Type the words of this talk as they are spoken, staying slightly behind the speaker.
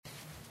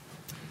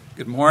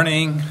Good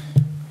morning.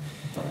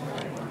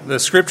 The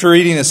scripture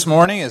reading this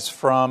morning is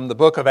from the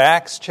book of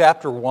Acts,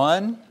 chapter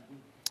 1.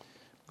 I'm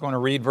going to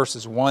read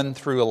verses 1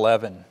 through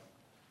 11.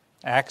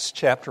 Acts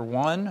chapter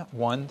 1,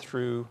 1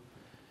 through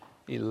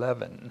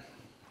 11.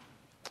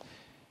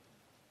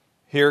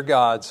 Hear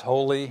God's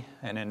holy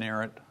and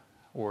inerrant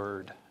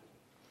word.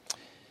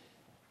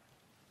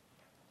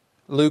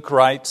 Luke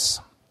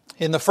writes,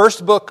 "In the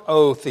first book,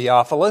 O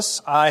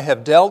Theophilus, I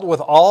have dealt with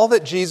all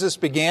that Jesus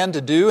began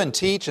to do and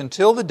teach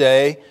until the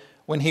day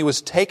when he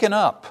was taken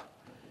up,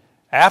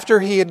 after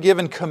he had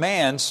given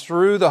commands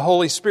through the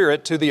Holy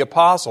Spirit to the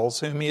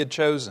apostles whom he had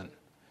chosen.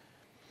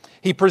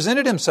 He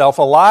presented himself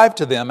alive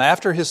to them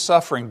after his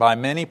suffering by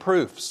many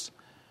proofs,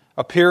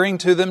 appearing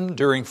to them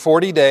during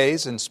 40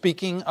 days and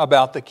speaking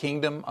about the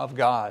kingdom of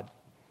God.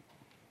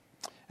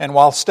 And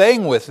while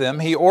staying with them,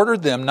 he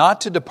ordered them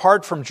not to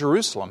depart from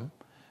Jerusalem,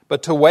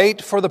 but to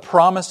wait for the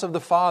promise of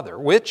the Father,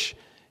 which,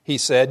 he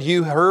said,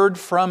 you heard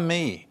from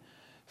me.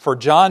 For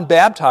John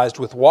baptized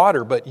with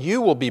water, but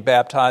you will be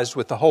baptized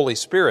with the Holy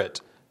Spirit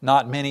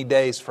not many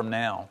days from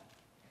now."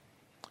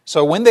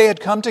 So when they had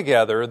come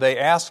together, they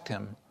asked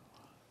him,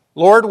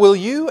 "Lord, will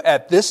you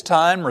at this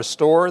time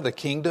restore the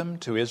kingdom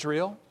to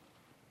Israel?"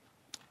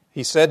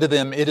 He said to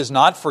them, "It is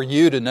not for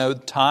you to know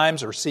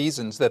times or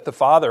seasons that the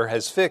Father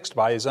has fixed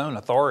by his own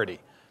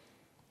authority.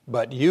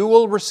 But you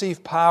will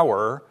receive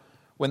power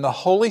when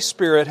the Holy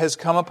Spirit has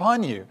come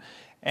upon you,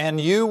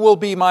 and you will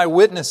be my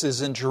witnesses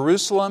in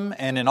Jerusalem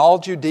and in all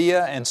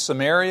Judea and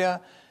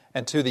Samaria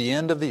and to the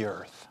end of the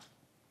earth."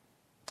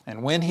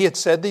 And when he had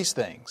said these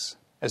things,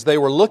 as they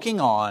were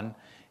looking on,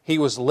 he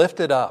was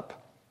lifted up,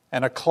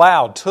 and a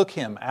cloud took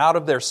him out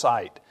of their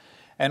sight.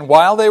 And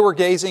while they were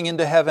gazing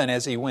into heaven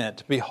as he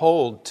went,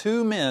 behold,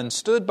 two men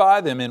stood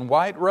by them in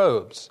white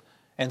robes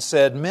and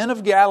said, "Men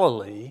of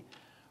Galilee,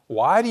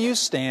 why do you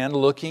stand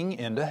looking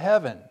into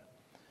heaven?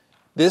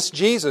 This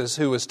Jesus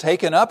who was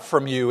taken up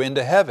from you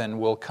into heaven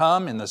will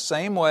come in the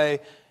same way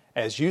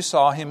as you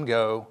saw him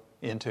go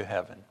into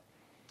heaven."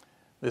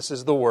 This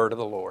is the word of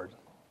the Lord.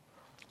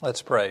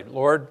 Let's pray.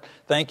 Lord,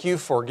 thank you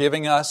for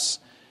giving us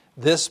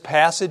this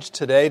passage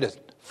today to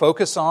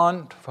focus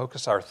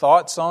our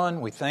thoughts on.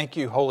 We thank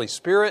you, Holy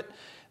Spirit,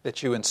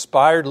 that you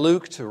inspired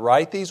Luke to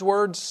write these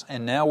words.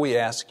 And now we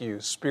ask you,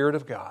 Spirit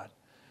of God,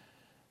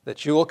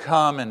 that you will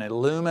come and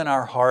illumine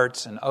our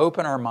hearts and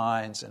open our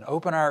minds and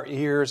open our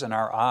ears and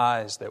our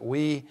eyes, that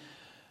we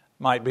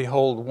might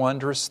behold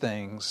wondrous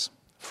things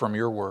from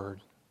your word.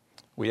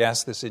 We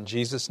ask this in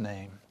Jesus'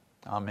 name.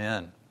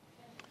 Amen.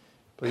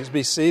 Please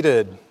be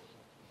seated.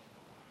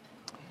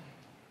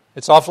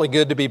 It's awfully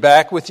good to be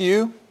back with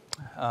you.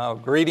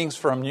 Greetings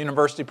from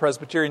University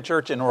Presbyterian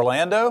Church in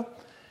Orlando.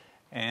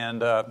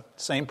 And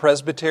same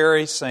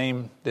presbytery,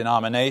 same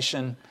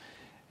denomination.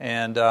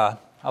 And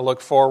I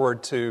look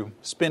forward to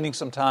spending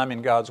some time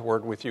in God's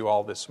Word with you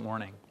all this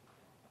morning.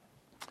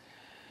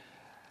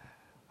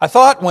 I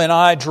thought when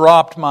I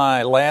dropped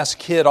my last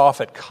kid off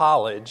at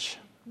college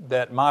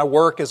that my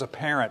work as a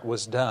parent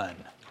was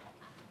done.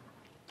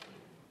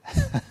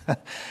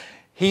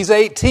 He's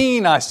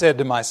 18, I said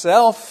to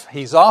myself.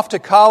 He's off to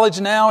college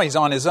now. He's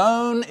on his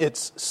own.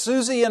 It's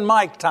Susie and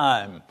Mike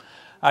time.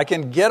 I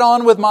can get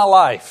on with my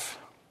life.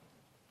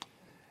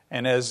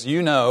 And as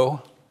you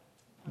know,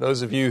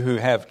 those of you who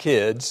have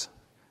kids,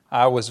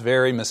 I was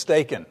very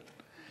mistaken.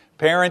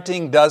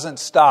 Parenting doesn't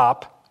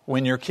stop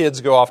when your kids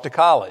go off to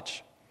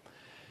college.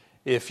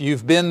 If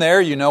you've been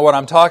there, you know what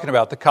I'm talking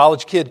about. The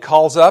college kid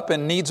calls up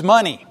and needs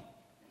money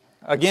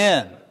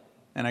again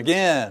and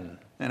again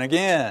and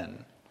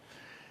again.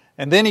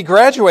 And then he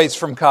graduates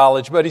from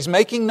college, but he's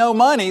making no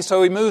money,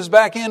 so he moves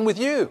back in with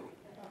you.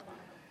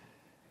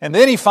 And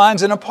then he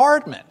finds an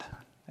apartment,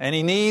 and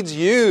he needs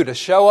you to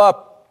show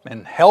up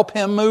and help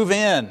him move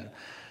in.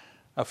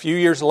 A few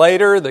years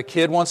later, the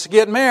kid wants to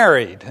get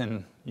married,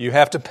 and you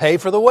have to pay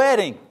for the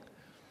wedding.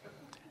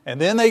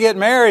 And then they get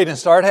married and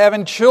start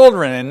having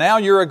children, and now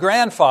you're a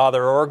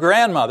grandfather or a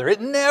grandmother.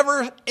 It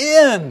never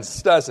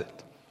ends, does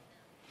it?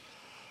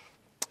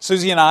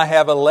 Susie and I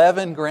have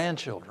 11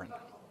 grandchildren.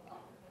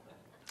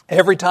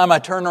 Every time I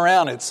turn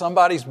around, it's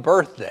somebody's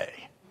birthday.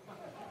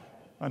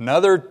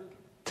 Another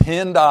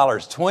 $10,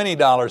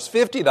 $20,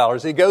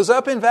 $50. It goes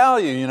up in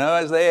value,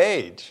 as they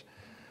age.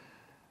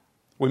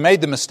 We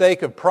made the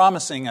mistake of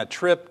promising a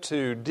trip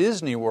to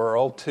Disney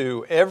World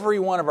to every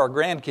one of our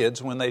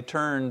grandkids when they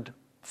turned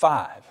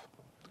 5.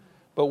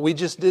 But we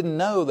just didn't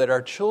know that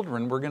our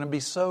children were going to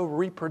be so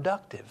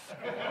reproductive.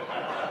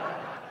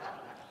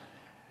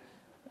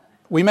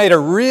 We made a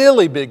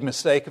really big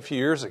mistake a few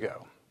years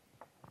ago.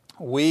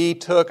 We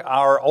took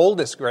our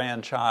oldest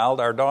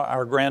grandchild,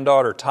 our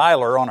granddaughter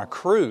Tyler, on a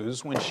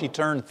cruise when she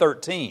turned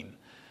 13.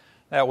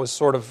 That was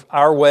sort of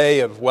our way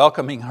of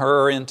welcoming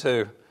her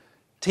into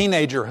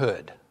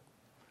teenagerhood.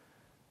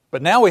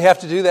 But now we have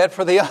to do that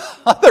for the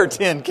other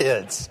 10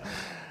 kids.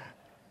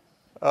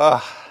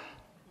 But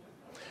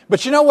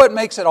you know what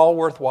makes it all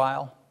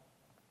worthwhile?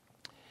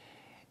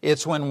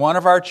 It's when one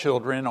of our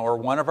children or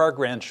one of our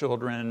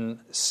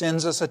grandchildren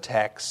sends us a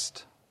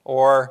text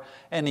or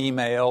an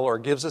email or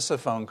gives us a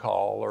phone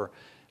call or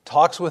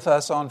talks with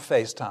us on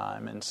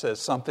FaceTime and says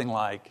something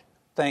like,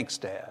 "Thanks,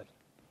 Dad.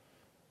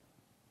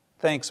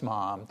 Thanks,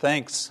 Mom.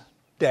 Thanks,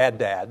 Dad.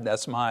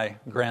 That's my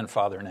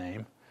grandfather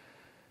name.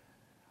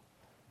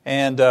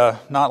 And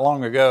not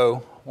long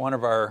ago, one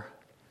of our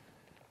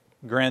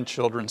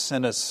grandchildren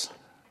sent us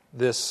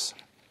this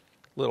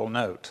little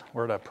note.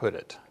 Where did I put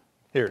it?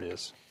 Here it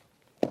is.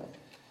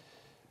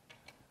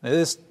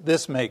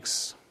 This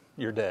makes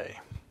your day.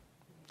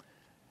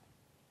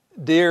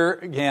 Dear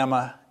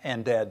Gamma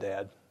and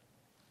Dad,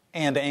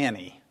 and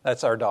Annie,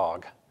 that's our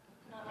dog.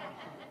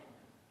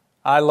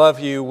 I love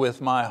you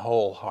with my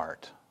whole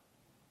heart.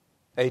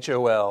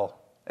 HOLHART.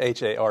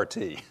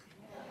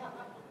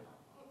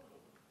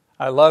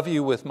 I love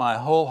you with my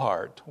whole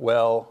heart.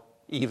 Well,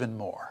 even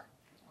more.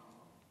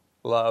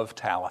 Love,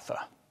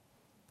 Talitha.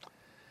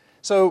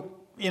 So,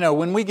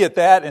 when we get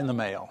that in the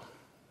mail,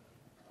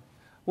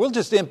 we'll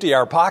just empty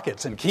our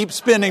pockets and keep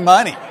spending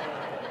money.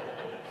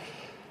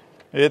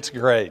 It's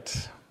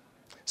great.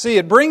 See,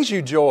 it brings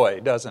you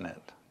joy, doesn't it?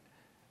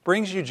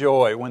 Brings you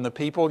joy when the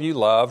people you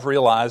love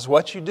realize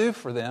what you do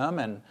for them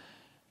and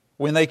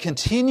when they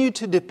continue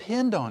to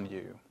depend on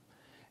you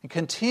and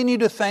continue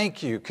to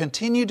thank you,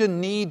 continue to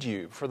need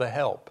you for the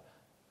help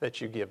that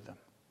you give them.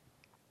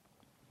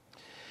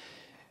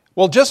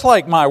 Well, just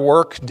like my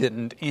work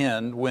didn't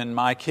end when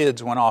my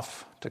kids went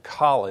off to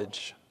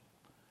college,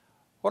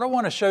 what I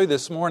want to show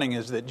this morning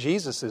is that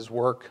Jesus'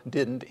 work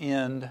didn't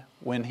end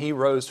when He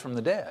rose from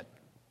the dead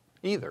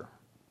either.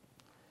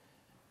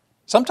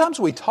 Sometimes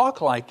we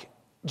talk like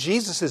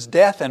Jesus'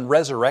 death and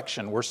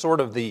resurrection were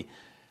sort of the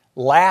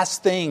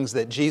last things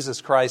that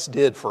Jesus Christ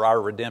did for our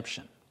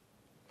redemption.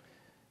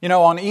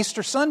 On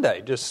Easter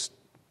Sunday, just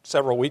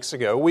several weeks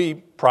ago,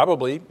 we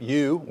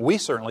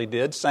certainly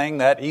did, sang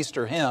that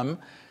Easter hymn,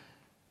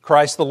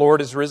 Christ the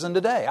Lord is risen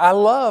today. I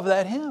love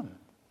that hymn.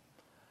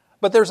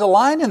 But there's a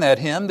line in that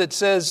hymn that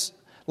says,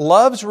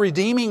 love's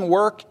redeeming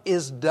work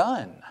is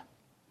done.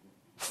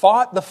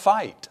 Fought the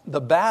fight, the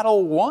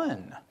battle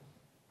won.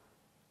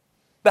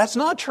 That's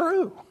not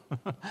true.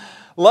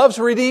 Love's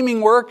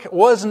redeeming work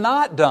was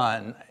not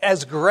done.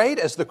 As great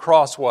as the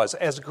cross was,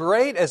 as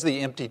great as the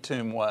empty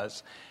tomb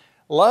was,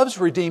 love's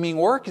redeeming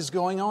work is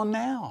going on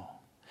now.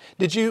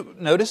 Did you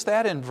notice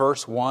that in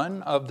verse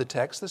 1 of the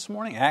text this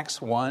morning? Acts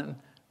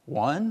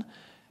 1:1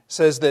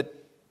 says that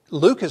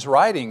Luke is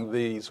writing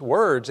these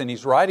words, and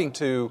he's writing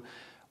to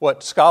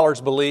what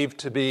scholars believe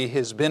to be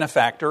his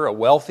benefactor, a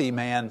wealthy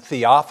man,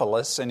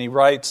 Theophilus, and he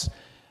writes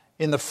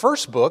in the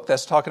first book,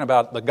 that's talking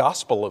about the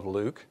Gospel of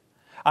Luke,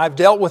 I've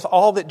dealt with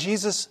all that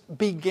Jesus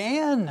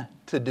began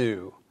to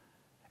do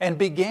and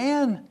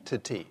began to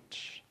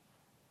teach.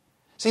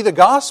 See, the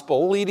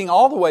gospel leading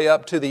all the way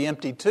up to the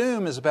empty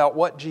tomb is about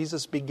what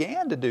Jesus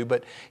began to do,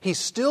 but He's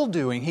still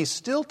doing, He's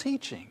still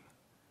teaching.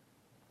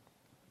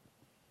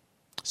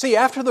 See,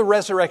 after the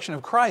resurrection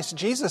of Christ,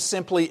 Jesus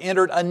simply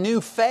entered a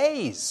new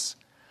phase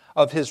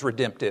of His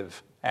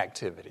redemptive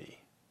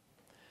activity.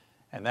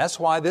 And that's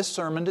why this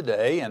sermon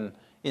today, and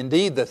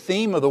indeed the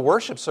theme of the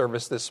worship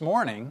service this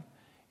morning,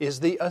 is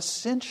the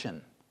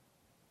ascension.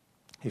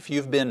 If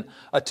you've been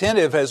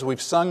attentive as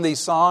we've sung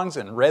these songs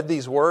and read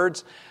these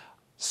words,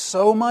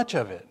 so much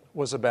of it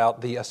was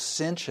about the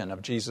ascension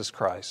of Jesus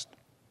Christ.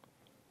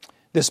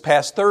 This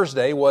past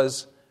Thursday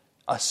was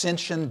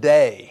Ascension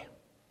Day.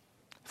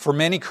 For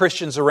many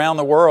Christians around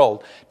the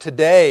world,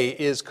 today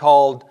is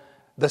called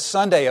the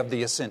Sunday of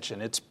the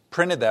Ascension. It's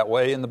printed that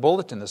way in the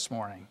bulletin this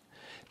morning.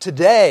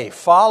 Today,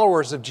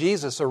 followers of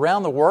Jesus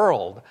around the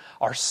world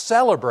are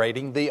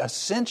celebrating the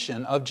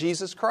ascension of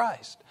Jesus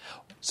Christ.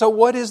 So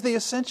what is the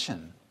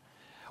ascension?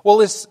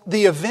 Well, it's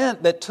the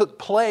event that took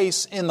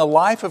place in the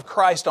life of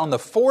Christ on the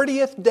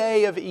 40th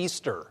day of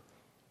Easter.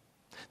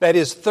 That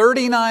is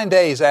 39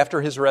 days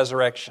after His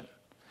resurrection.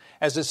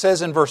 As it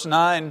says in verse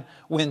 9,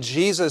 when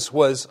Jesus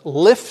was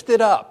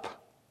lifted up,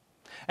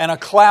 and a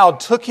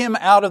cloud took Him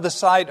out of the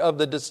sight of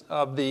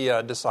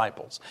the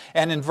disciples.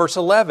 And in verse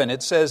 11,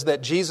 it says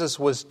that Jesus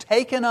was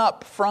taken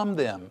up from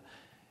them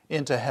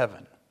into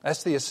heaven.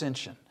 That's the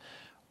ascension.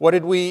 What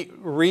did we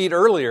read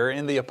earlier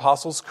in the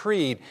Apostles'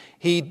 Creed?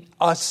 He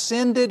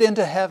ascended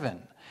into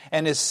heaven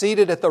and is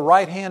seated at the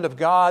right hand of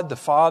God, the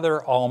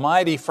Father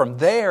Almighty. From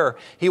there,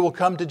 He will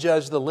come to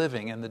judge the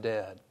living and the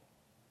dead.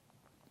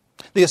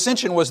 The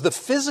ascension was the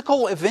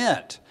physical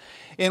event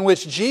in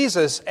which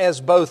Jesus,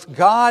 as both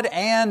God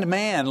and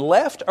man,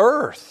 left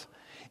earth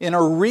in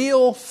a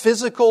real,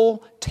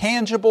 physical,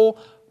 tangible,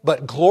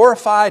 but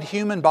glorified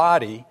human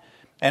body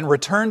and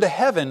returned to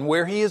heaven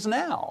where He is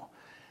now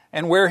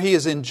and where He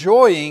is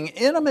enjoying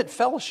intimate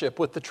fellowship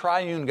with the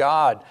triune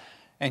God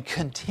and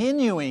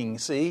continuing,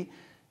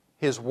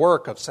 His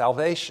work of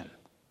salvation.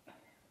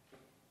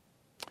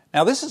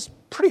 Now, this is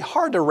pretty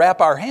hard to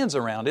wrap our hands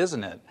around,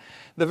 isn't it?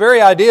 The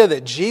very idea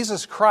that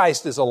Jesus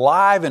Christ is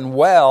alive and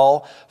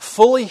well,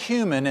 fully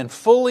human and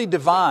fully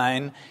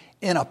divine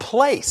in a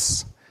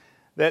place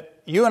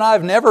that you and I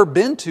have never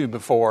been to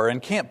before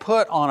and can't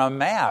put on a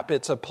map.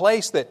 It's a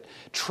place that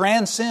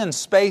transcends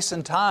space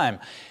and time.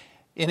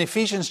 In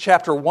Ephesians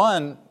chapter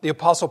 1, the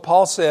Apostle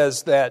Paul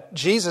says that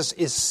Jesus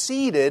is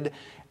seated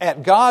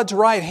at God's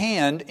right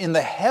hand in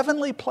the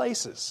heavenly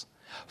places,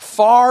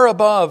 far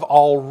above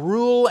all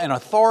rule and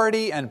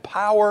authority and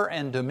power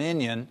and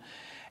dominion,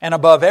 and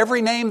above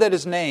every name that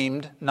is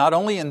named, not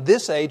only in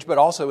this age, but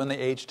also in the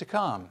age to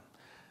come.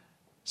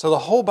 So the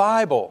whole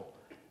Bible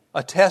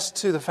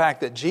attests to the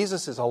fact that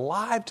Jesus is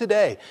alive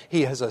today.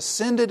 He has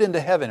ascended into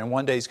heaven, and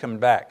one day He's coming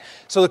back.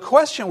 So the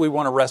question we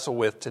want to wrestle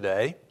with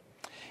today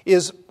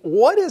is,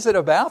 what is it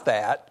about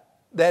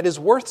that is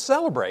worth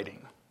celebrating?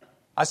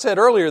 I said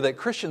earlier that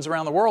Christians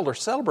around the world are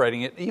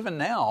celebrating it even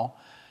now.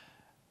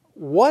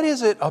 What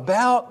is it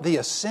about the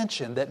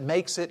ascension that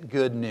makes it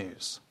good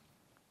news?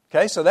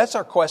 Okay, so that's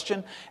our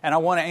question, and I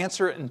want to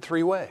answer it in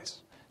three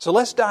ways. So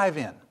let's dive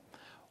in.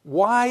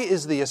 Why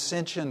is the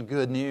ascension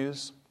good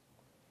news?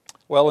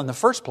 Well, in the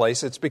first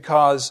place, it's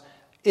because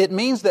it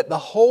means that the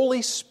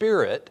Holy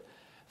Spirit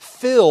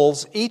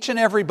fills each and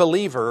every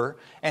believer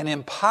and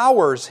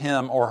empowers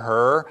him or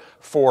her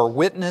for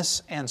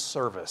witness and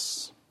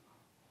service.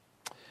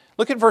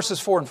 Look at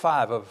verses 4 and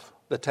 5 of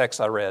the text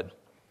I read.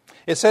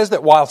 It says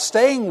that while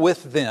staying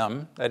with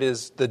them, that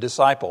is the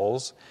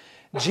disciples,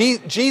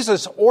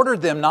 Jesus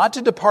ordered them not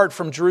to depart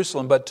from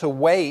Jerusalem, but to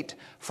wait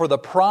for the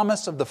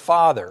promise of the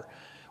Father,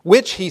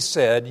 which He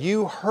said,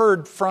 "You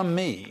heard from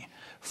me.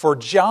 For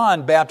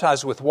John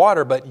baptized with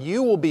water, but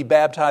you will be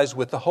baptized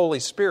with the Holy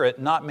Spirit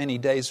not many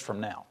days from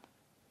now."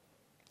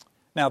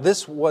 Now,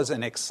 this was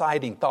an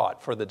exciting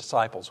thought for the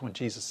disciples when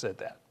Jesus said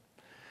that.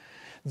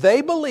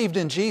 They believed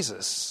in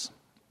Jesus.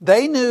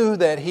 They knew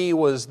that He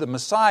was the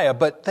Messiah,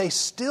 but they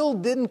still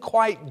didn't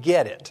quite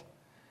get it.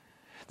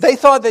 They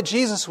thought that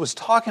Jesus was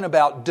talking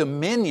about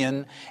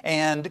dominion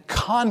and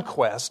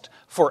conquest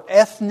for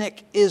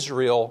ethnic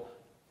Israel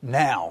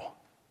now,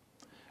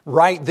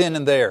 right then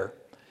and there.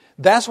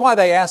 That's why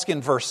they ask in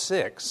verse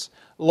 6,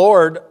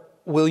 "Lord,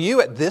 will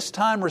you at this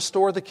time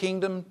restore the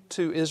kingdom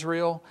to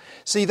Israel?"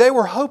 See, they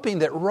were hoping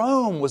that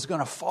Rome was going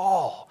to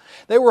fall.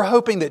 They were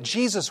hoping that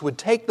Jesus would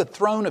take the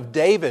throne of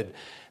David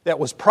that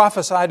was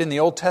prophesied in the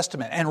Old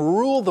Testament and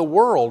rule the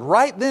world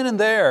right then and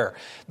there.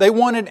 They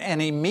wanted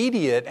an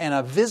immediate and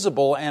a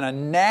visible and a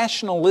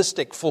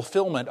nationalistic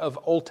fulfillment of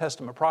Old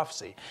Testament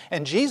prophecy.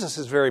 And Jesus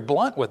is very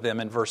blunt with them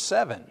in verse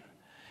 7.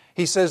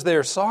 He says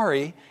they're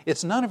sorry,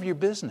 it's none of your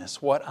business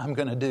what I'm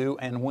going to do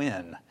and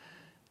when.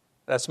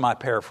 That's my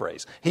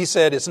paraphrase. He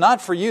said, it's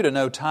not for you to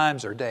know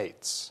times or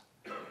dates.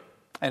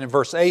 And in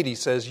verse 8 he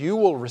says, you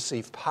will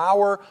receive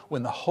power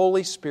when the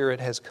Holy Spirit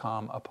has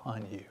come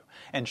upon you.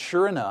 And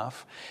sure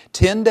enough,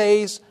 10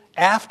 days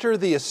after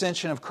the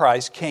ascension of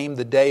Christ came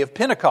the day of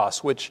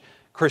Pentecost, which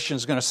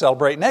Christians are going to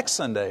celebrate next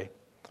Sunday.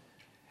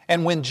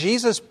 And when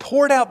Jesus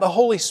poured out the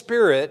Holy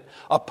Spirit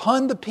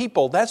upon the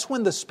people, that's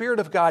when the Spirit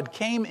of God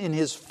came in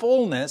His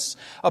fullness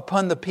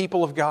upon the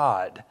people of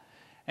God.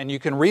 And you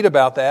can read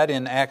about that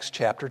in Acts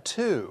chapter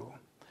 2.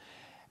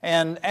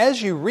 And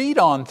as you read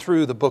on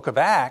through the book of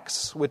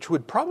Acts, which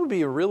would probably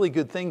be a really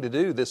good thing to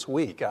do this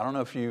week. I don't know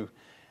if you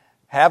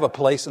have a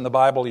place in the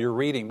Bible you're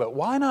reading, but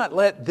why not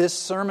let this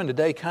sermon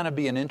today kind of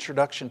be an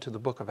introduction to the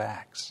book of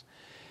Acts?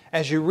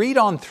 As you read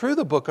on through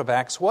the book of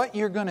Acts, what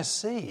you're going to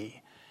see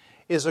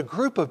is a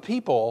group of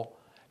people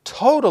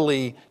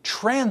totally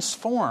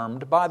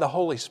transformed by the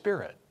Holy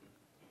Spirit.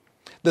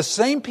 The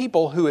same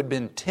people who had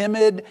been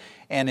timid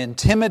and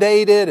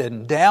intimidated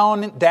and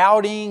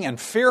doubting and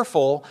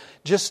fearful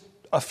just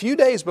a few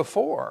days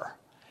before,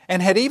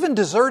 and had even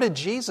deserted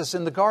Jesus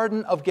in the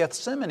Garden of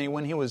Gethsemane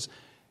when He was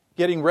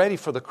getting ready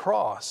for the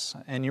cross.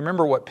 And you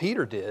remember what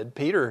Peter did.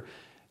 Peter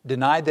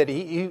denied that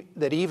he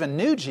even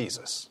knew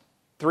Jesus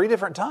 3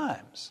 different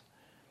times.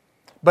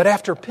 But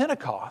after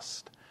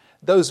Pentecost,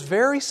 those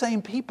very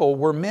same people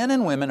were men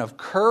and women of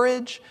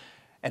courage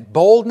and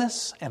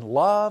boldness and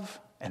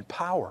love and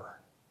power.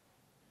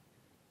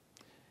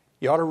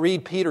 You ought to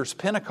read Peter's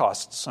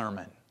Pentecost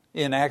sermon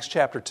in Acts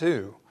chapter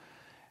 2.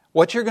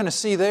 What you're going to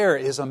see there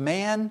is a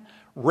man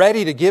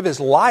ready to give his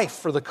life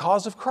for the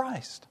cause of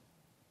Christ.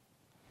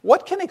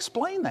 What can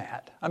explain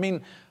that? I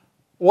mean,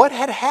 what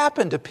had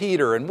happened to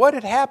Peter and what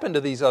had happened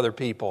to these other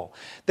people?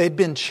 They'd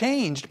been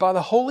changed by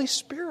the Holy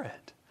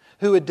Spirit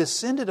who had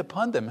descended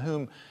upon them,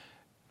 whom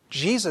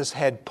Jesus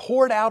had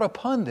poured out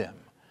upon them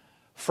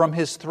from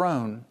His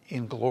throne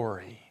in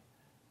glory.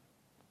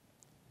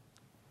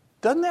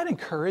 Doesn't that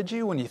encourage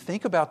you when you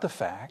think about the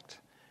fact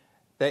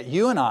that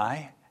you and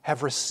I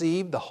have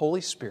received the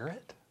Holy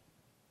Spirit?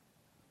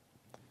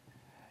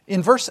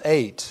 In verse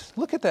 8,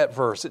 look at that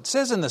verse. It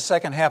says in the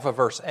second half of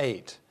verse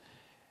 8,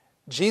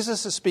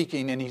 Jesus is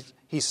speaking and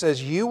he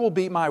says, you will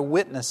be my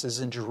witnesses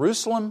in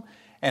Jerusalem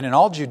and in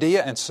all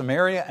Judea and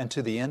Samaria and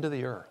to the end of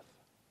the earth.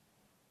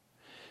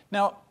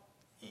 Now,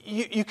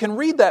 you can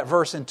read that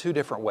verse in 2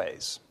 different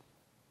ways.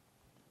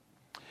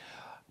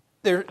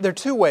 There are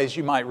 2 ways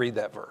you might read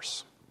that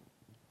verse.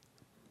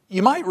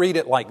 You might read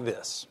it like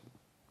this.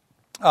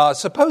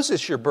 Suppose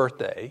it's your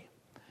birthday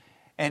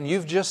and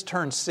you've just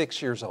turned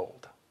 6 years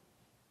old.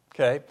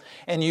 Okay?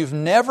 And you've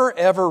never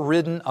ever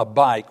ridden a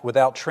bike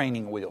without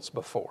training wheels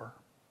before.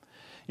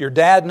 Your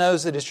dad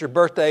knows that it's your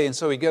birthday, and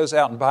so he goes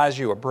out and buys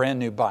you a brand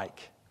new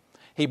bike.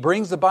 He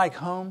brings the bike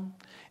home,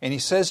 and he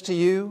says to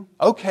you,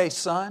 okay,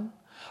 son,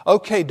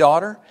 okay,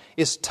 daughter,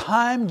 it's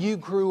time you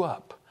grew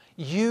up.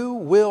 You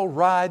will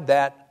ride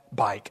that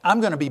bike.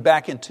 I'm going to be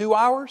back in 2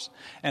 hours,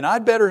 and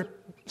I'd better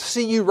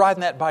see you riding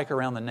that bike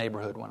around the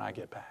neighborhood when I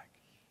get back.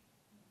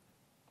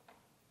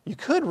 You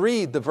could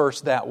read the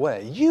verse that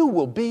way. You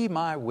will be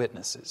my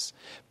witnesses.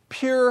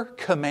 Pure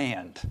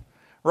command,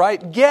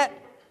 right? Get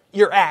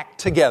your act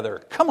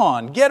together. Come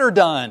on, get her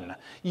done.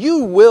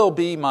 You will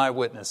be my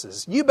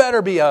witnesses. You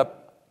better be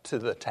up to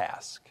the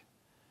task.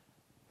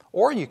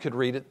 Or you could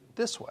read it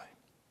this way.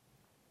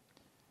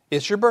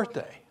 It's your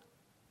birthday.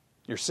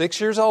 You're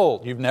 6 years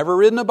old. You've never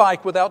ridden a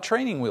bike without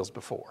training wheels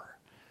before.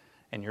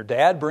 And your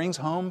dad brings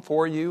home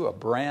for you a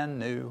brand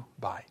new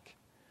bike.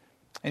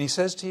 And he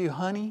says to you,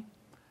 honey,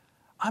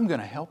 I'm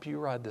going to help you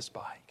ride this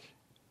bike.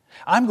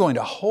 I'm going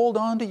to hold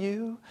on to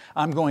you.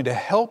 I'm going to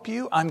help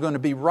you. I'm going to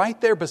be right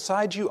there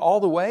beside you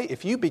all the way.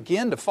 If you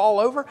begin to fall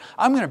over,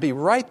 I'm going to be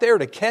right there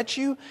to catch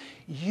you.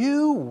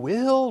 You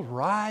will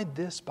ride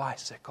this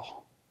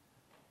bicycle.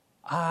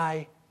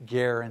 I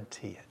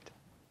guarantee it.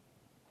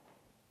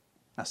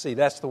 Now see,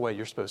 that's the way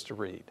you're supposed to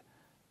read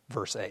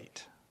verse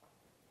 8.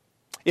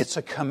 It's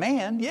a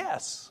command,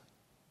 yes.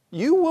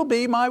 You will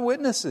be my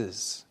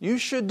witnesses. You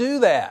should do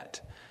that.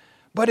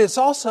 But it's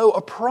also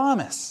a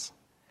promise.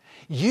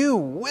 You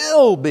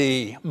will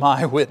be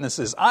my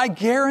witnesses. I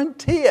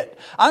guarantee it.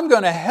 I'm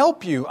going to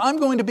help you. I'm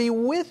going to be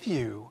with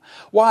you.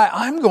 Why?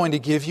 I'm going to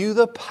give you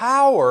the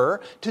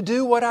power to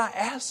do what I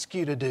ask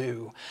you to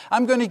do.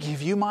 I'm going to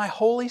give you my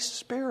Holy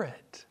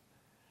Spirit.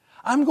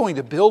 I'm going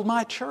to build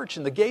my church,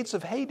 and the gates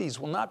of Hades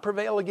will not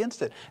prevail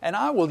against it. And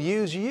I will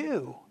use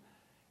you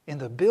in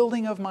the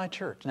building of my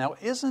church. Now,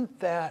 isn't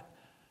that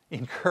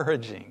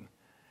encouraging?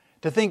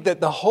 To think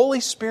that the Holy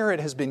Spirit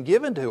has been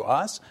given to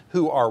us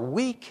who are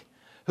weak,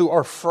 who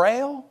are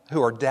frail,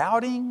 who are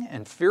doubting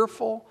and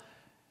fearful,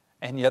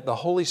 and yet the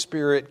Holy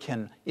Spirit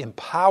can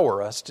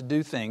empower us to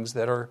do things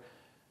that are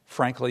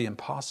frankly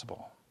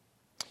impossible.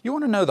 You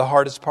want to know the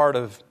hardest part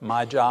of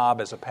my job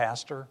as a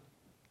pastor?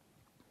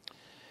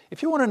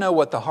 If you want to know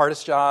what the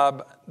hardest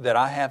job that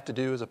I have to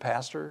do as a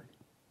pastor,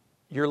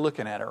 you're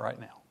looking at it right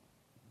now.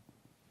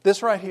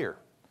 This right here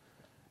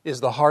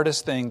is the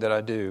hardest thing that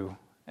I do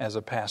as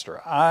a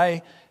pastor.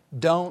 I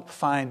don't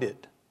find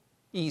it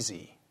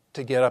easy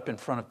to get up in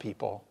front of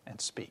people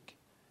and speak.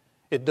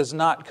 It does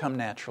not come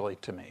naturally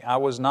to me. I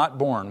was not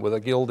born with a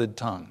gilded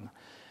tongue.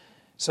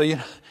 So you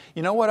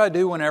know what I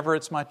do whenever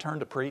it's my turn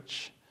to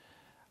preach?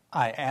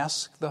 I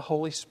ask the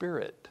Holy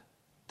Spirit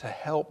to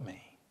help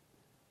me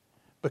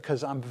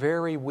because I'm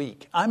very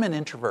weak. I'm an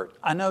introvert.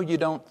 I know you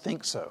don't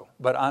think so,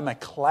 but I'm a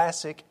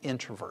classic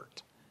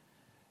introvert.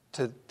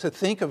 To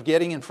think of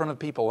getting in front of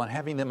people and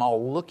having them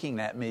all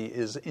looking at me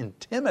is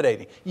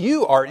intimidating.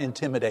 You are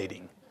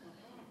intimidating.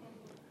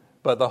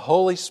 But the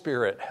Holy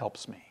Spirit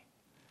helps me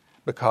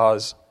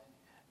because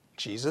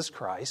Jesus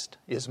Christ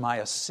is my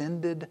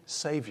ascended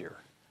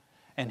Savior.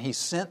 And He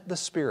sent the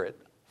Spirit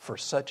for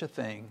such a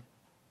thing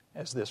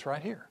as this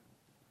right here.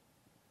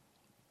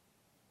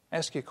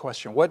 Ask you a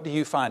question. What do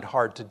you find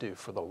hard to do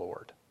for the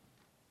Lord?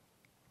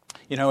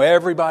 You know,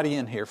 everybody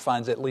in here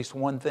finds at least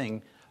one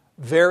thing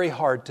very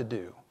hard to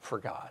do for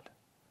God.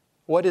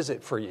 What is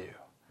it for you?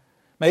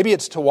 Maybe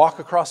it's to walk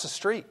across the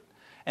street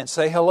and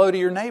say hello to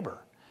your neighbor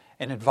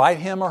and invite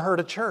him or her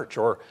to church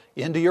or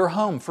into your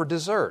home for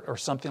dessert or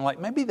something like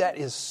that. Maybe that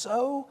is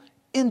so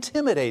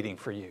intimidating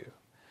for you.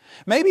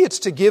 Maybe it's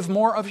to give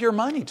more of your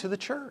money to the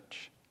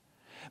church.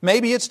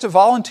 Maybe it's to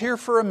volunteer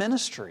for a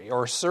ministry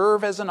or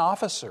serve as an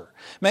officer.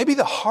 Maybe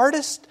the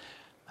hardest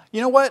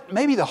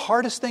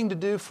thing to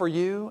do for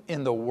you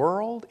in the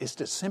world is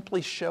to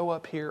simply show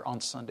up here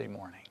on Sunday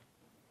morning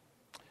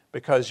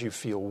because you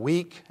feel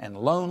weak and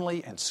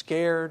lonely and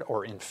scared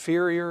or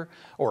inferior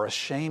or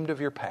ashamed of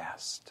your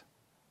past.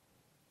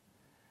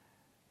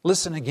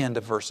 Listen again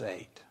to verse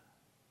 8.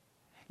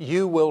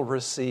 You will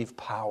receive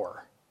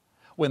power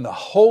when the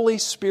Holy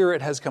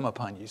Spirit has come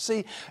upon you.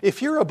 See,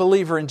 if you're a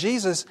believer in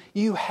Jesus,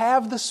 you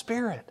have the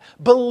Spirit.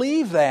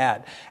 Believe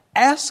that.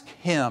 Ask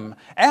Him,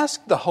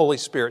 ask the Holy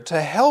Spirit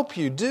to help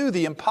you do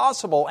the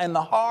impossible and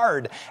the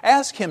hard.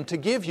 Ask Him to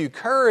give you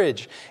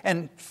courage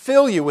and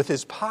fill you with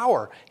His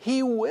power.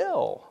 He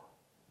will.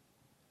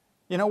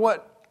 You know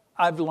what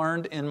I've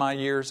learned in my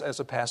years as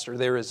a pastor?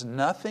 There is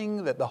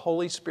nothing that the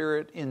Holy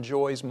Spirit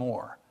enjoys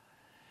more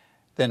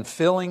than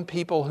filling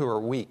people who are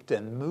weak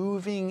and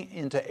moving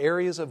into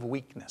areas of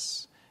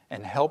weakness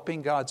and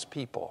helping God's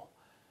people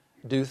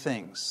do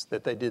things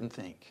that they didn't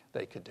think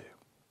they could do.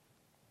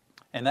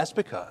 And that's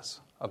because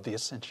of the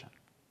ascension.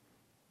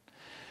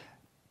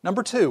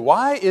 Number 2,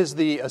 why is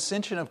the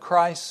ascension of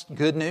Christ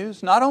good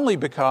news? Not only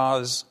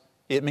because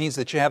it means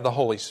that you have the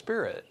Holy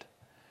Spirit,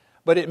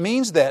 but it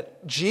means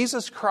that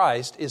Jesus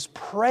Christ is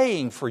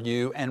praying for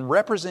you and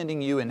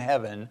representing you in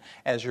heaven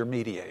as your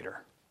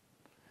mediator.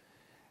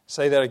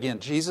 Say that again.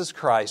 Jesus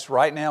Christ,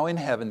 right now in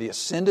heaven, the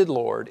ascended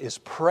Lord, is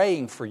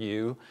praying for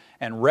you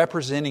and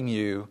representing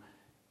you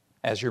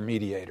as your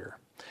mediator.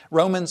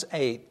 Romans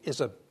 8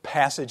 is a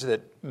passage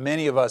that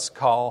many of us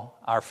call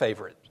our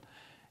favorite.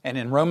 And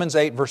in Romans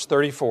 8, verse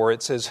 34,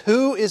 it says,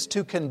 "Who is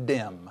to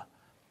condemn?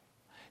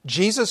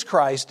 Jesus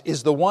Christ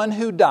is the one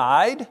who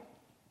died,"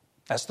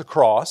 that's the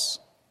cross,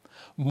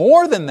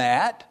 "more than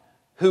that,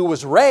 who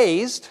was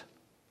raised,"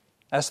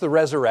 that's the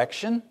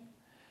resurrection,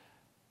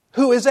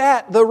 "who is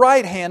at the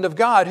right hand of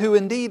God, who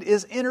indeed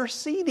is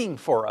interceding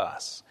for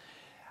us."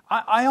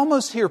 I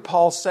almost hear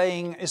Paul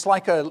saying, it's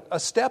like a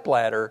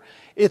stepladder.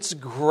 It's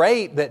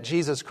great that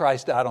Jesus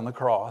Christ died on the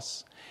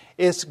cross.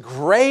 It's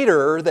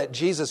greater that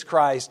Jesus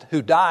Christ,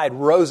 who died,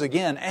 rose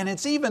again. And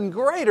it's even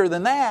greater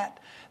than that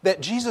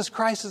Jesus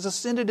Christ has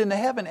ascended into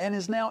heaven and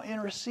is now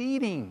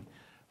interceding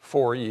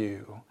for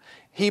you.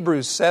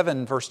 Hebrews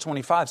 7, verse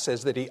 25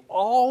 says that He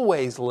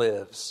always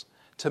lives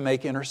to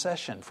make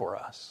intercession for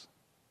us.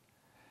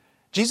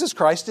 Jesus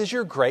Christ is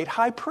your great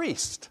high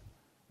priest.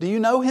 Do you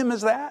know Him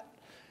as that?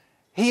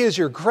 He is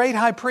your great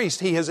high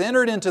priest. He has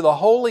entered into the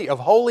Holy of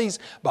Holies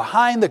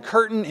behind the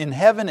curtain in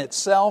heaven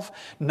itself,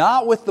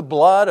 not with the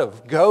blood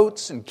of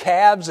goats and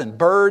calves and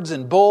birds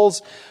and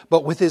bulls,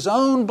 but with His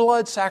own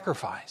blood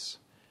sacrifice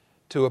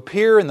to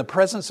appear in the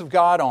presence of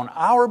God on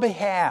our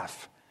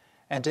behalf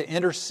and to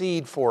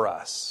intercede for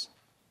us.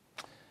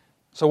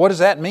 So what does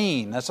that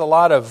mean? That's a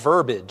lot of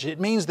verbiage.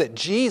 It means that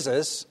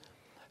Jesus,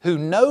 who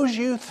knows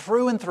you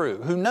through and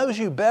through, who knows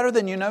you better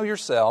than you know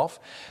yourself,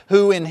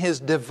 who in His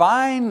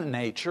divine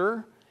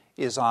nature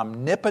is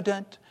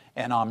omnipotent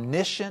and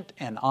omniscient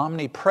and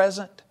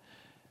omnipresent,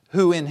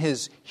 who in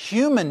His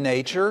human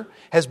nature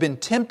has been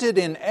tempted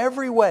in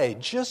every way,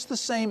 just the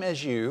same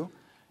as you,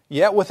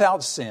 yet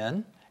without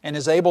sin, and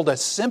is able to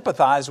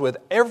sympathize with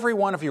every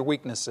one of your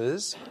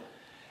weaknesses.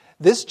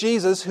 This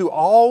Jesus, who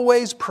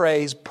always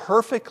prays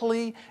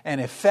perfectly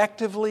and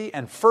effectively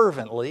and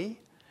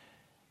fervently,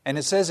 and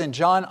it says in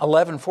John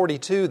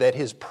 11:42 that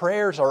His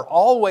prayers are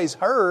always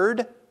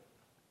heard,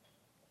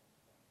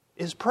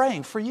 is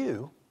praying for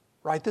you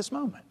right this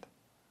moment.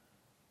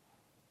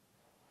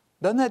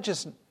 Doesn't that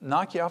just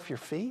knock you off your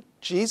feet?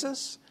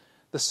 Jesus,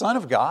 the Son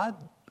of God,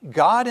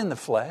 God in the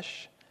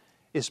flesh,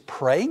 is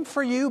praying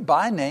for you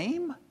by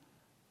name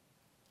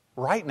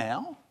right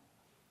now?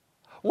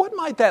 What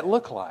might that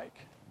look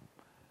like?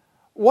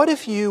 What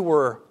if you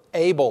were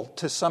able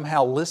to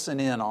somehow listen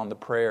in on the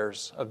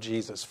prayers of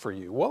Jesus for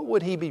you? What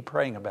would He be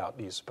praying about,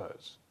 do you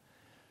suppose?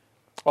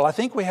 Well, I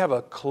think we have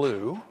a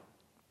clue.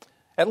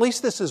 At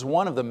least this is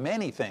one of the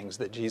many things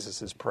that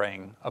Jesus is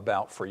praying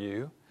about for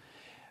you.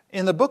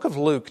 In the book of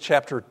Luke,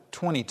 chapter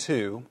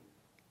 22,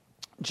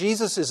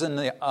 Jesus is in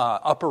the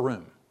upper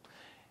room.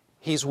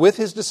 He's with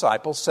His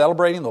disciples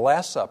celebrating the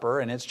Last Supper,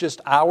 and it's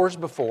just hours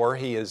before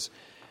He is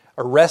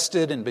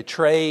arrested and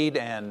betrayed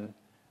and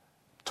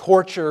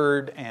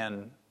tortured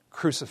and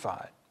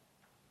crucified.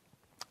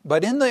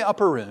 But in the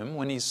upper room,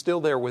 when He's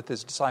still there with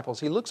His disciples,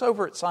 He looks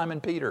over at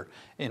Simon Peter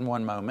in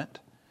one moment,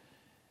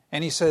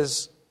 and He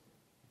says,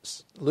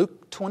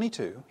 Luke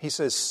 22, He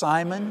says,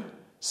 "Simon,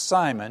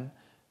 Simon,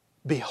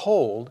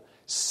 behold,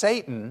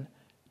 Satan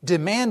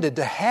demanded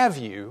to have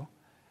you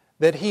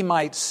that he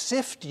might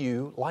sift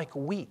you like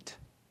wheat.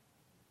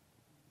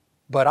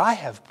 But I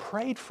have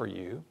prayed for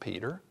you,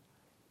 Peter,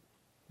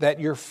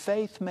 that your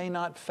faith may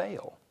not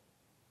fail.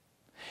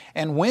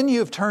 And when you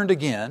have turned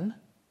again,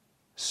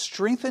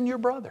 strengthen your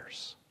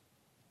brothers."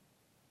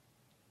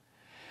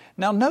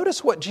 Now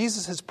notice what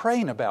Jesus is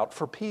praying about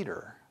for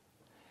Peter.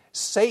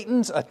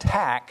 Satan's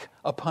attack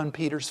upon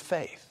Peter's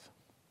faith.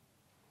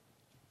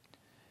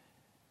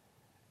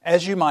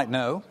 As you might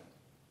know,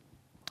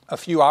 a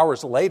few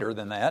hours later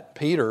than that,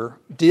 Peter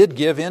did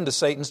give in to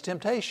Satan's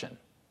temptation.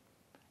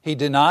 He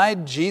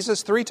denied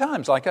Jesus 3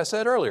 times, like I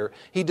said earlier.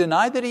 He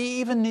denied that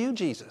he even knew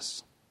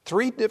Jesus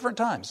 3 different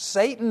times.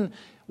 Satan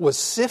was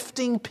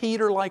sifting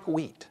Peter like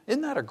wheat.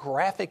 Isn't that a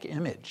graphic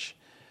image?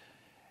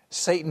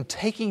 Satan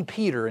taking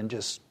Peter and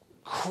just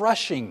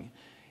crushing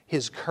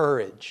his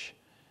courage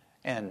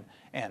and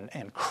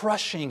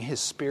crushing his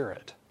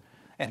spirit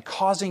and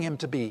causing him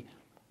to be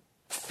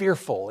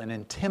fearful and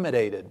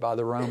intimidated by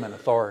the Roman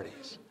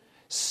authorities.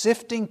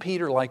 Sifting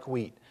Peter like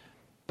wheat.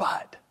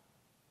 But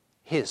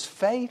his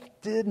faith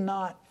did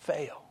not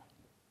fail.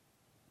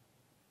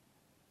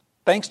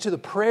 Thanks to the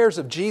prayers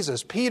of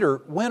Jesus,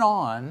 Peter went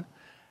on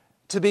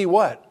to be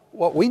what?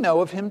 What we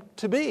know of him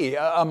to be.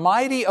 A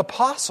mighty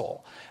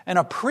apostle and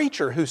a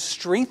preacher who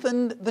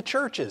strengthened the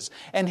churches.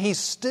 And he's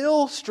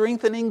still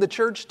strengthening the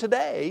church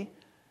today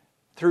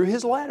through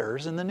his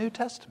letters in the New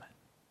Testament.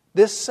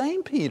 This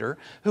same Peter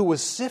who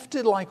was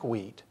sifted like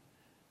wheat,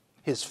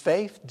 his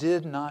faith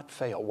did not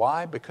fail.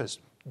 Why? Because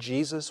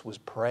Jesus was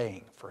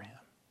praying for him.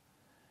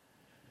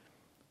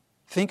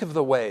 Think of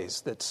the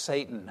ways that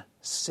Satan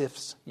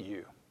sifts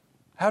you.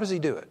 How does he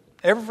do it?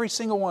 Every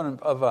single one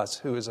of us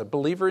who is a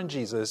believer in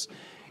Jesus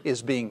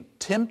is being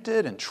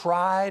tempted and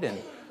tried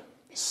and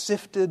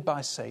sifted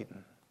by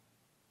Satan.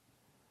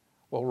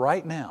 Well,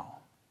 right now,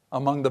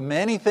 among the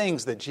many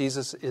things that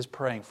Jesus is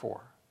praying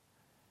for,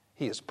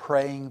 He is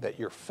praying that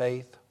your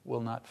faith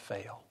will not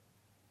fail.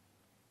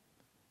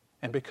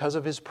 And because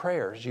of His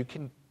prayers, you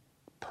can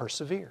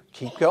persevere.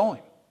 Keep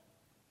going.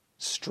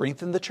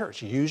 Strengthen the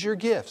church. Use your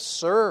gifts.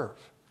 Serve.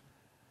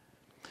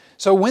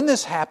 So when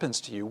this happens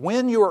to you,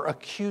 when your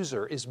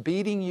accuser is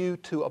beating you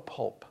to a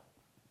pulp,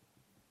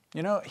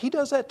 he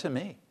does that to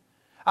me.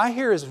 I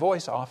hear his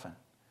voice often.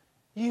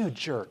 You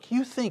jerk,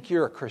 you think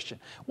you're a Christian.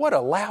 What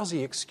a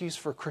lousy excuse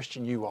for a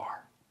Christian you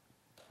are.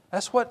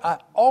 That's what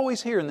I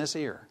always hear in this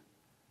ear.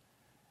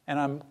 And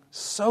I'm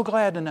so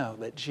glad to know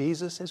that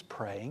Jesus is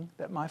praying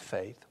that my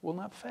faith will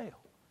not fail.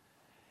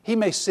 He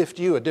may sift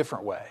you a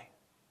different way,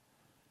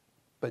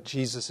 but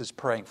Jesus is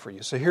praying for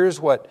you. So here's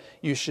what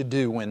you should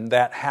do when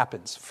that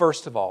happens.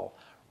 First of all,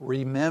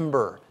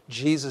 remember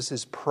Jesus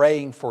is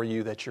praying for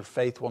you that your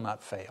faith will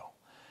not fail.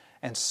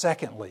 And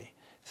secondly,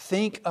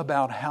 think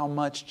about how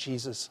much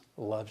Jesus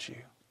loves you.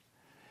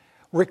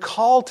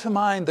 Recall to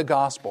mind the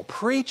gospel.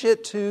 Preach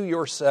it to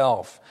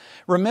yourself.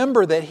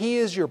 Remember that He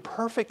is your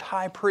perfect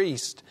high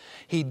priest.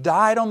 He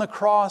died on the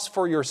cross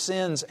for your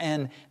sins,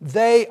 and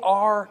they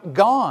are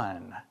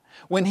gone.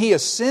 When He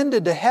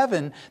ascended to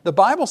heaven, the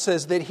Bible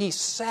says that He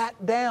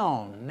sat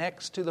down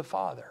next to the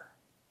Father.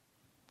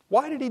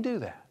 Why did He do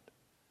that?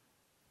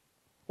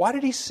 Why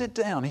did He sit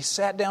down? He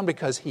sat down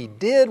because He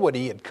did what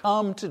He had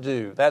come to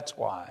do. That's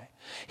why.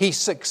 He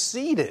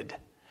succeeded.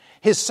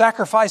 His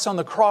sacrifice on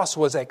the cross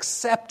was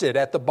accepted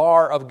at the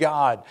bar of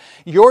God.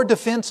 Your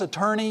defense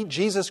attorney,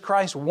 Jesus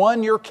Christ,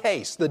 won your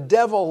case. The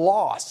devil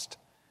lost.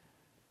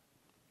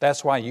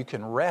 That's why you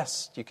can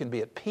rest. You can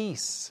be at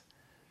peace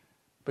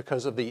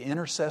because of the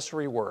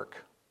intercessory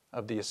work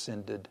of the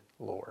ascended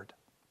Lord.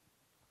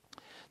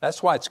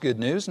 That's why it's good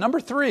news.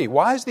 Number 3,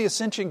 why is the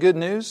ascension good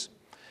news?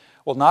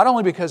 Well, not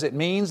only because it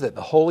means that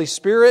the Holy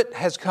Spirit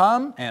has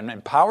come and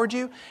empowered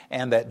you,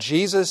 and that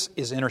Jesus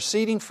is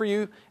interceding for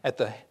you at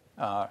the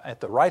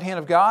right hand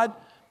of God,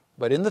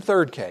 but in the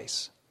third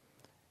case,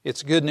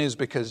 it's good news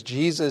because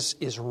Jesus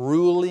is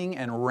ruling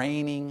and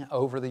reigning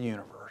over the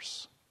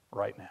universe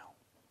right now.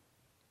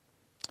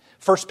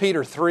 1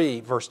 Peter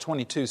 3, verse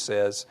 22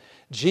 says,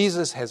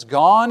 Jesus has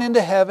gone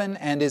into heaven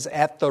and is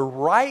at the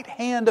right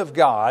hand of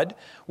God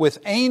with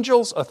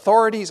angels,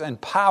 authorities, and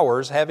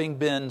powers having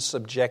been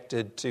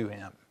subjected to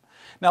Him.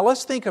 Now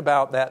let's think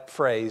about that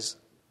phrase,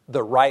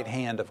 the right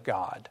hand of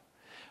God.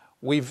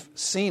 We've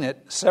seen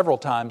it several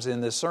times in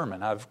this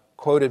sermon. I've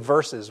quoted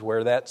verses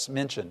where that's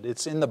mentioned.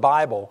 It's in the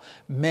Bible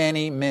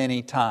many,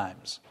 many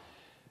times.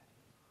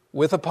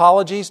 With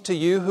apologies to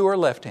you who are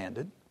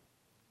left-handed,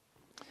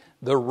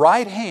 the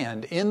right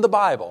hand in the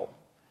Bible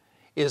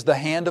is the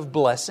hand of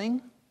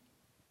blessing.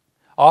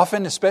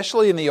 Often,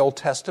 especially in the Old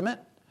Testament,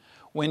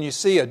 when you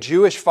see a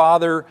Jewish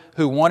father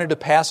who wanted to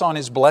pass on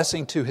his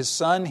blessing to his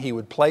son, he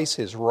would place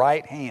his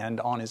right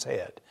hand on his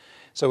head.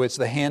 So it's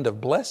the hand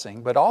of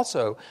blessing, but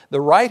also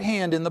the right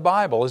hand in the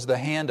Bible is the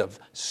hand of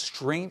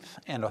strength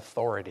and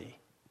authority.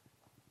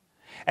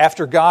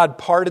 After God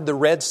parted the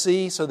Red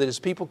Sea so that His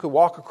people could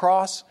walk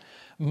across,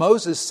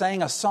 Moses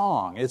sang a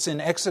song. It's in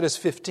Exodus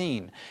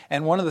 15.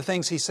 And one of the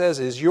things he says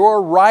is,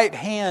 your right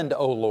hand,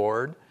 O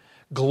Lord,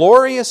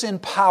 glorious in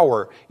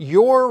power,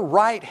 your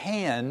right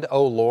hand,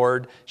 O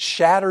Lord,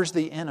 shatters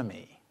the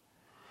enemy.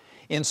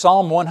 In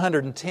Psalm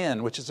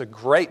 110, which is a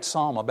great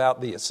psalm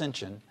about the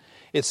ascension,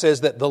 it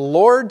says that the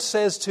Lord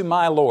says to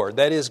my Lord,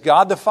 that is,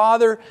 God the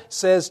Father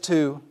says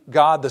to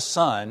God the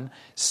Son,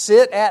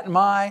 sit at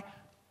my,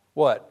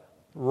 what?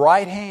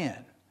 Right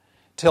hand,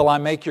 till I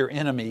make your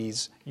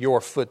enemies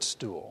your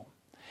footstool.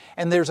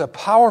 And there's a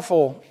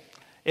powerful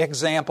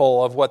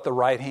example of what the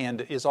right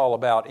hand is all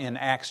about in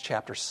Acts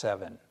chapter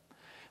 7.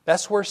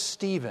 That's where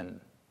Stephen,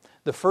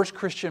 the first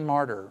Christian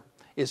martyr,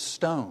 is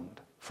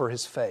stoned for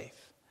his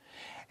faith.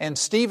 And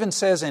Stephen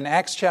says in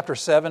Acts chapter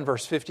 7,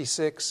 verse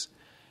 56,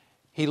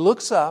 he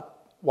looks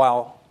up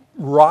while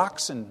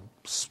rocks and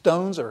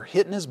stones are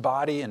hitting his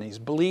body and he's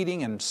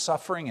bleeding and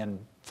suffering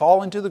and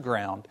falling to the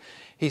ground.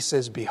 He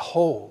says,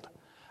 behold,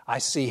 I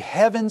see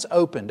heavens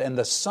opened and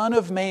the Son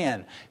of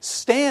Man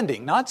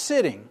standing, not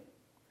sitting,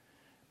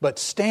 but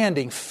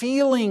standing,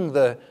 feeling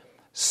the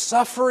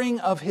suffering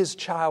of his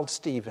child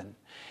Stephen,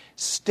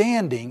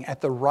 standing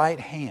at the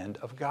right hand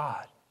of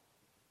God.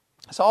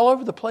 It's all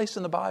over the place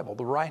in the Bible,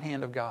 the right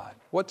hand of God.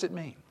 What's it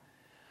mean?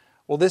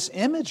 Well, this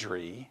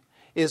imagery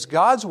is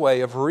God's way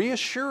of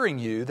reassuring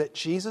you that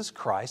Jesus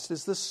Christ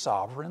is the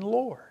sovereign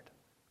Lord.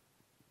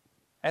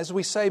 As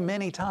we say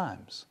many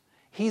times,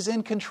 He's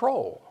in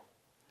control.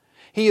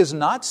 He is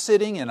not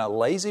sitting in a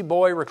lazy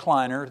boy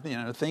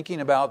recliner, thinking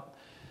about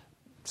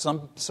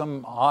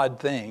some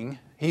odd thing.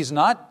 He's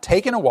not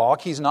taking a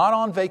walk. He's not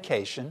on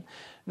vacation.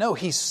 No,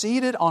 He's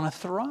seated on a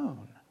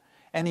throne,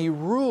 and He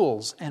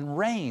rules and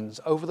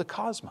reigns over the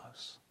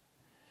cosmos.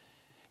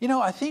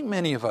 I think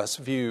many of us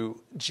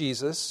view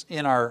Jesus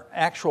in our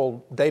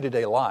actual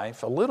day-to-day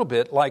life a little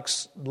bit like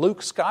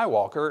Luke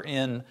Skywalker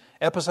in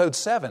Episode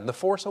 7, The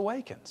Force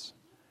Awakens.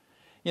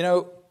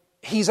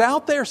 He's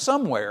out there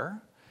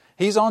somewhere.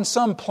 He's on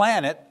some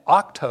planet,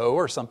 Octo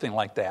or something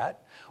like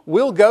that.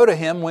 We'll go to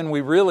Him when we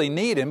really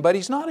need Him, but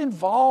He's not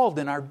involved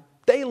in our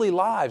daily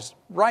lives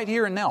right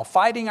here and now,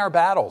 fighting our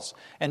battles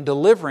and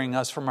delivering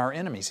us from our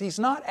enemies. He's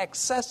not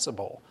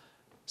accessible,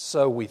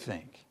 so we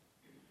think.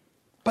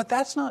 But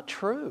that's not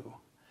true.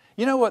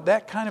 You know what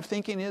that kind of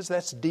thinking is?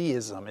 That's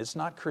deism. It's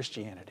not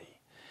Christianity.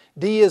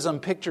 Deism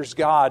pictures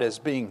God as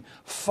being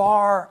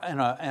far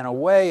and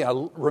away,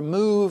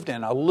 removed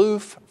and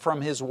aloof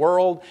from His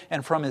world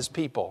and from His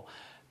people.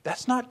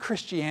 That's not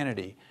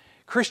Christianity.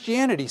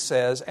 Christianity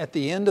says at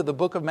the end of the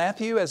book of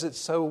Matthew, as it's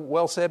so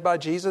well said by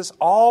Jesus,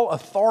 all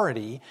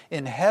authority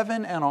in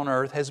heaven and on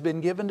earth has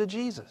been given to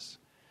Jesus.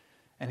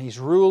 And He's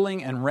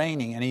ruling and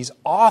reigning, and He's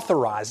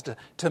authorized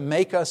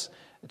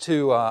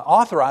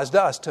authorized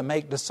us to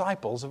make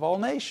disciples of all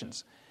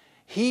nations.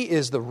 He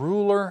is the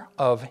ruler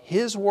of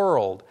His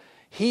world.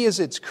 He is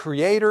its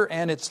creator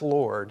and its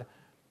Lord,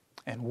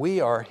 and we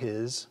are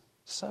His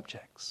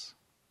subjects.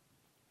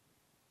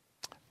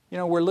 You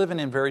know, we're living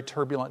in very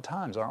turbulent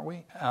times, aren't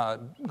we?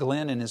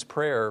 Glenn in his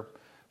prayer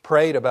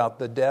prayed about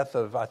the death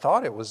of, I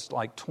thought it was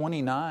like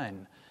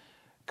 29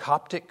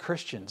 Coptic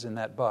Christians in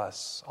that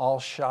bus, all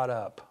shot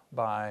up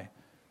by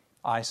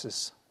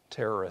ISIS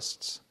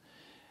terrorists.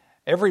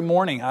 Every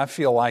morning I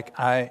feel like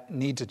I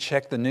need to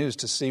check the news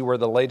to see where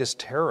the latest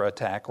terror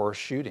attack or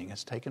shooting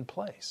has taken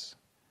place.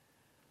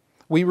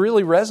 We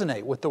really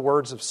resonate with the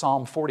words of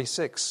Psalm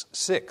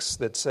 46:6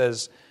 that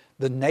says,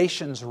 "The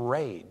nations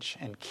rage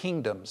and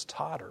kingdoms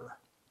totter."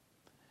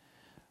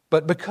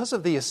 But because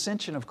of the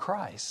ascension of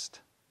Christ,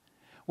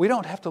 we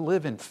don't have to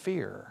live in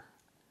fear.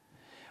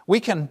 We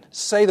can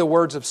say the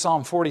words of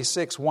Psalm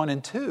 46:1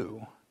 and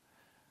 2,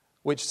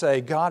 which say,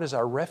 "God is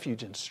our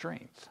refuge and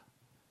strength,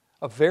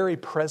 a very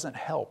present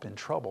help in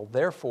trouble.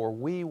 Therefore,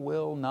 we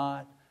will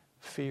not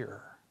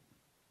fear."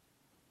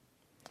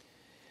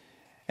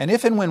 And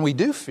if and when we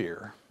do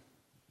fear,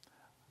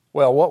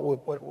 well,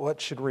 what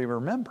should we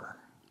remember?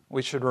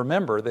 We should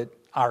remember that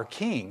our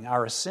King,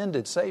 our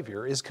ascended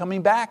Savior, is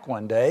coming back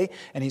one day,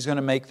 and He's going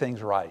to make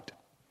things right.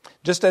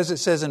 Just as it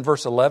says in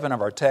verse 11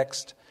 of our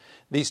text,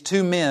 these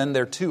two men,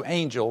 they're two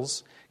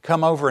angels,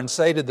 come over and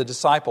say to the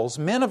disciples,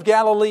 "Men of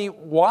Galilee,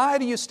 why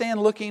do you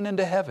stand looking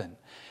into heaven?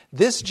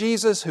 This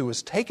Jesus who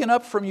was taken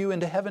up from you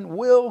into heaven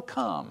will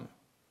come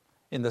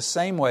in the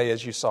same way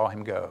as you saw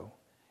Him go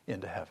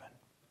into heaven."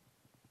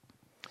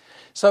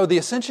 So the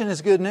ascension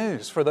is good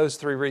news for those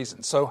three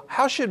reasons. So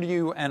how should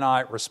you and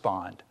I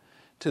respond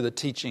to the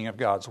teaching of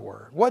God's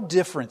Word? What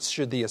difference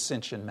should the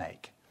ascension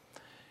make?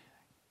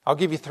 I'll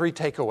give you three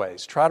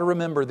takeaways. Try to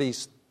remember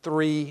these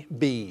three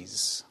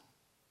B's.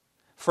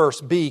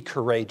 First, be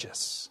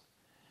courageous.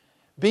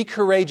 Be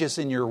courageous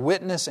in your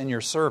witness and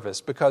your service,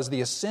 because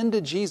the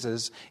ascended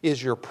Jesus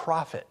is your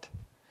prophet.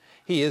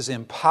 He is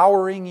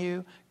empowering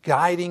you,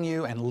 guiding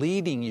you, and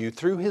leading you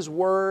through His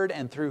Word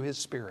and through His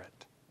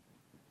Spirit.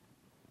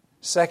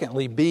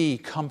 Secondly, be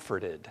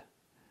comforted.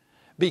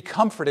 Be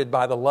comforted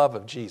by the love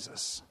of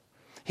Jesus.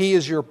 He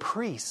is your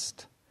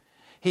priest.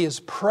 He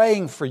is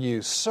praying for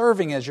you,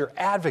 serving as your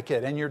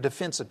advocate and your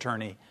defense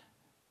attorney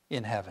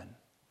in heaven.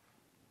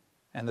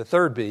 And the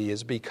third B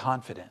is be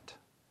confident.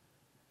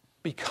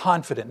 Be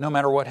confident no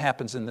matter what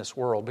happens in this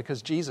world,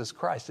 because Jesus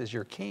Christ is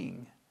your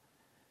King.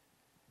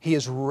 He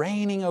is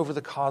reigning over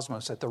the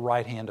cosmos at the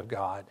right hand of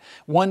God.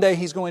 One day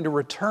He's going to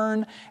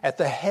return at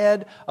the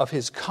head of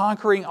His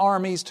conquering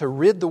armies to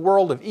rid the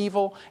world of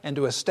evil and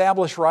to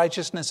establish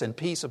righteousness and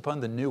peace upon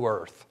the new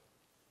earth.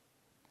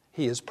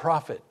 He is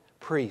prophet,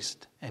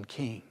 priest, and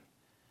king.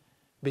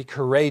 Be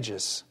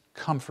courageous,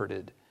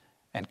 comforted,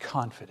 and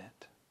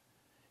confident.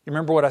 You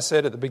remember what I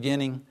said at the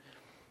beginning?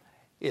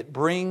 It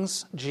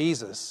brings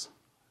Jesus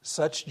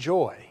such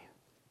joy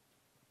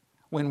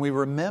when we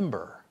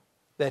remember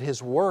that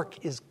His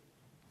work is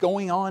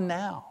going on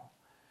now.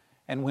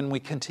 And when we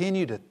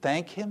continue to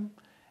thank Him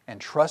and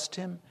trust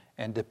Him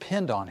and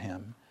depend on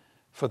Him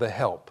for the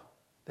help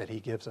that He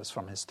gives us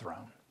from His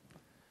throne.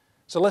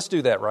 So let's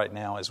do that right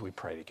now as we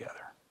pray together.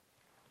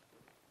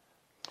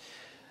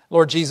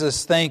 Lord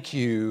Jesus, thank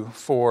You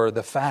for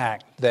the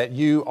fact that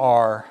You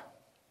are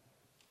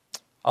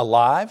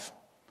alive,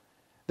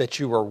 that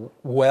You are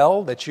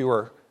well, that You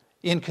are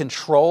in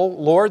control.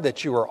 Lord,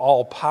 that You are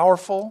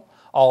all-powerful,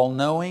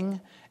 all-knowing,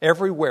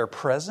 everywhere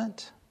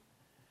present.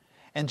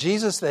 And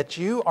Jesus, that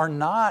You are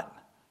not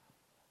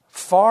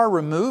far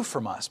removed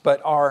from us,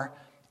 but are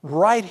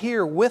right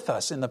here with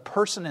us in the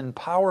person and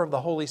power of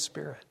the Holy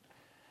Spirit.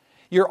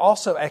 You're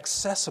also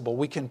accessible.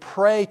 We can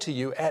pray to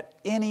You at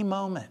any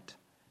moment.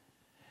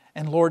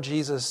 And Lord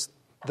Jesus,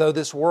 though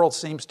this world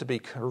seems to be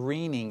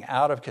careening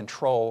out of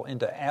control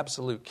into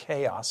absolute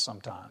chaos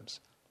sometimes,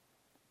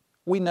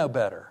 we know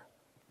better.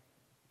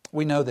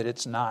 We know that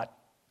it's not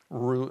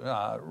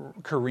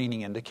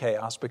careening into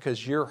chaos,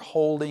 because You're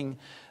holding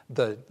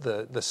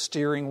the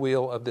steering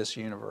wheel of this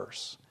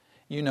universe.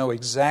 You know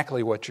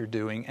exactly what You're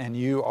doing, and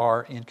You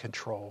are in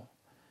control.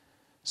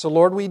 So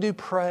Lord, we do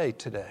pray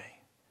today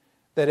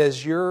that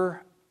as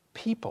Your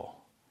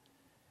people,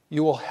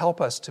 You will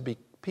help us to be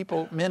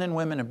people, men and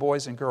women and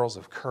boys and girls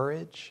of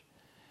courage,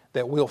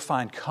 that we'll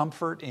find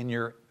comfort in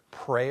Your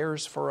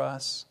prayers for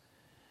us,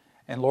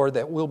 and Lord,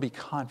 that we'll be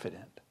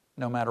confident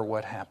no matter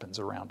what happens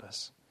around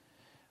us.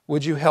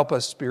 Would You help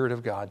us, Spirit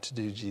of God, to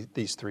do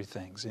these three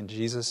things? In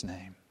Jesus'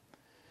 name,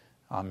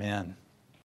 amen.